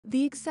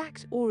The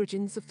exact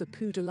origins of the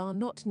poodle are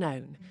not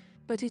known,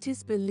 but it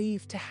is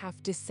believed to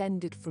have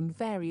descended from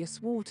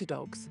various water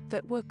dogs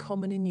that were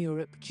common in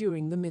Europe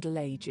during the Middle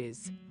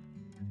Ages.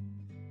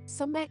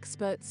 Some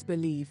experts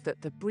believe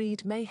that the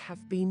breed may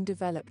have been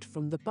developed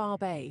from the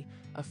Barbet,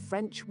 a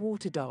French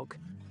water dog,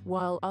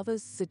 while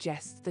others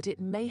suggest that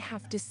it may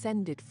have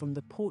descended from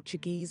the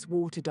Portuguese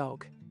water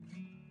dog.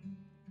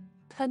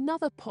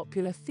 Another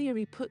popular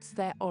theory puts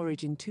their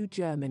origin to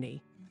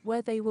Germany,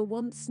 where they were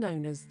once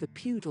known as the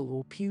Pudel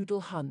or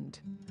Pudel Hund.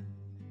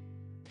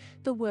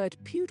 The word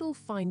Pudel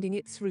finding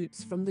its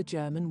roots from the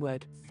German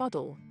word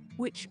Pudel,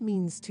 which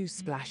means to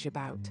splash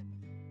about.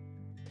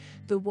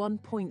 The one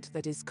point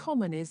that is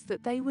common is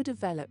that they were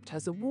developed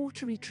as a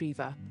water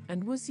retriever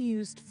and was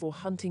used for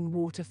hunting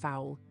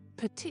waterfowl,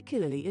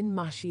 particularly in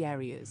marshy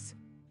areas.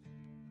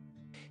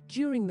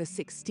 During the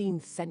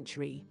 16th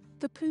century,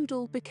 the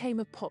poodle became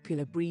a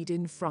popular breed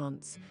in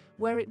France,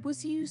 where it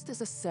was used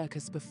as a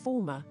circus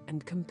performer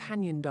and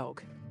companion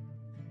dog.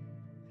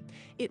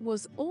 It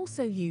was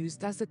also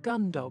used as a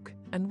gun dog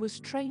and was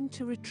trained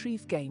to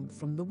retrieve game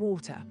from the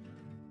water.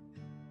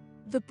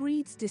 The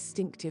breed's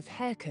distinctive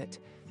haircut,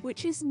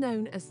 which is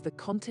known as the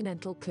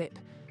continental clip,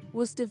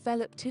 was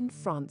developed in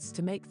France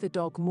to make the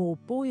dog more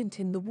buoyant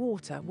in the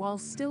water while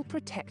still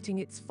protecting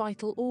its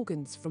vital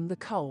organs from the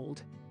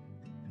cold.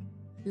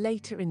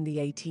 Later in the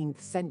 18th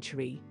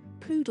century,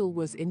 Poodle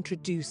was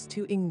introduced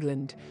to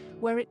England,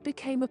 where it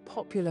became a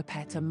popular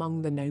pet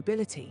among the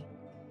nobility.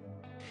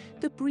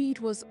 The breed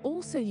was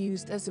also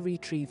used as a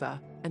retriever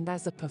and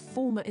as a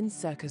performer in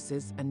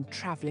circuses and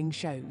traveling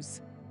shows.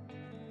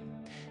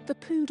 The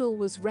poodle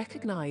was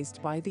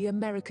recognized by the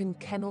American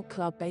Kennel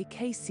Club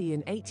AKC in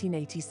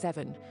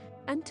 1887,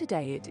 and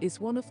today it is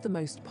one of the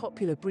most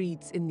popular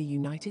breeds in the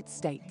United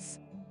States.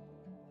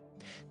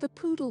 The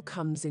poodle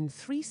comes in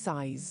 3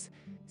 sizes: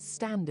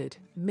 standard,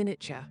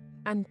 miniature,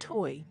 and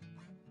toy.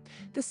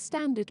 The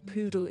standard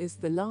poodle is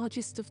the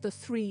largest of the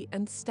 3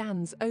 and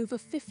stands over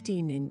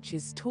 15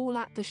 inches tall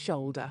at the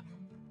shoulder.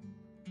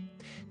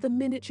 The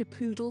miniature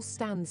poodle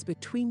stands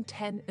between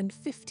 10 and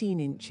 15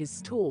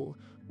 inches tall,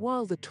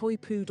 while the toy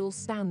poodle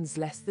stands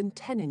less than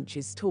 10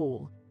 inches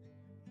tall.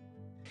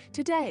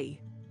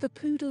 Today, the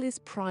poodle is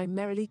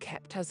primarily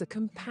kept as a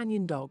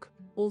companion dog,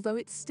 although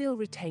it still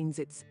retains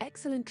its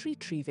excellent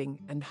retrieving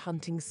and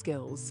hunting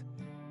skills.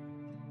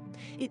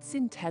 Its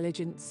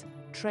intelligence,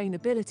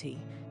 trainability,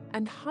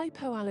 and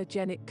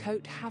hypoallergenic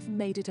coat have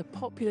made it a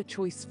popular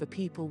choice for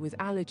people with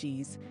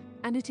allergies,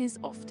 and it is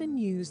often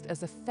used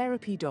as a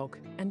therapy dog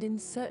and in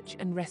search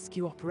and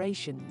rescue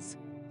operations.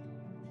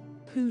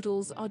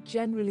 Poodles are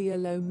generally a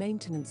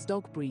low-maintenance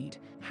dog breed,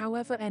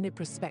 however any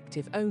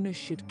prospective owner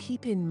should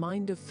keep in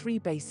mind of 3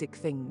 basic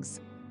things.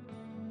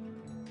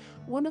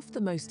 One of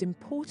the most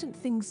important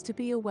things to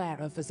be aware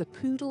of as a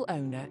poodle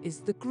owner is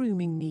the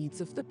grooming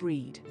needs of the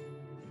breed.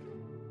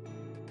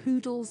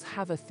 Poodles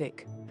have a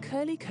thick,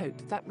 curly coat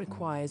that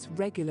requires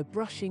regular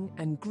brushing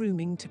and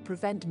grooming to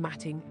prevent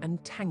matting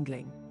and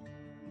tangling.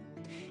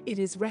 It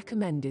is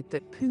recommended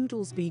that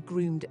poodles be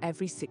groomed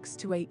every 6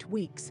 to 8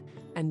 weeks,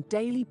 and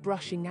daily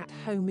brushing at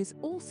home is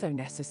also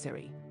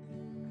necessary.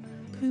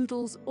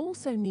 Poodles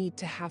also need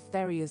to have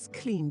their ears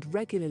cleaned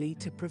regularly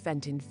to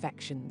prevent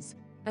infections,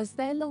 as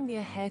their long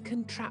ear hair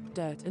can trap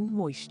dirt and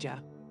moisture.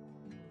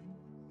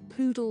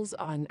 Poodles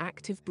are an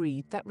active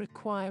breed that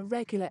require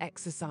regular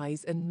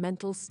exercise and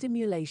mental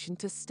stimulation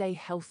to stay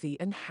healthy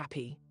and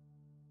happy.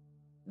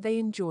 They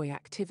enjoy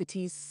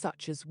activities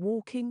such as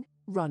walking,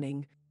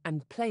 running,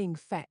 and playing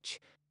fetch,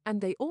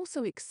 and they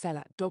also excel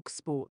at dog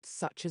sports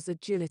such as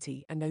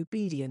agility and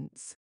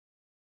obedience.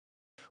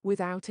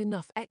 Without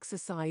enough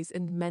exercise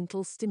and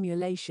mental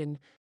stimulation,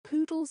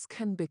 poodles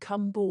can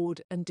become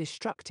bored and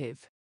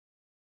destructive.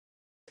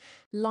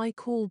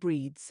 Like all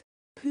breeds,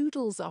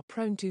 poodles are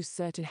prone to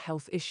certain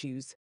health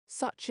issues,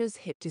 such as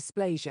hip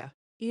dysplasia,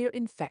 ear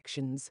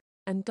infections,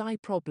 and eye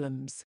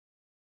problems.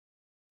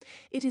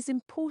 It is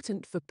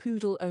important for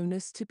poodle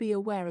owners to be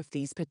aware of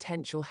these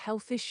potential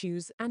health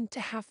issues and to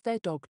have their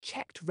dog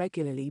checked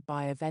regularly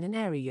by a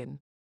veterinarian.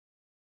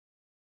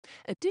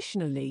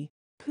 Additionally,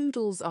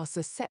 poodles are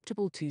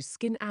susceptible to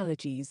skin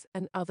allergies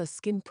and other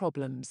skin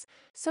problems,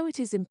 so it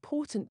is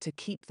important to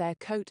keep their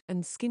coat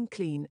and skin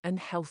clean and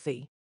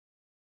healthy.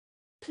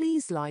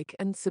 Please like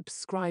and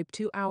subscribe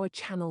to our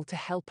channel to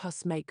help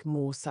us make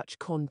more such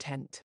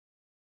content.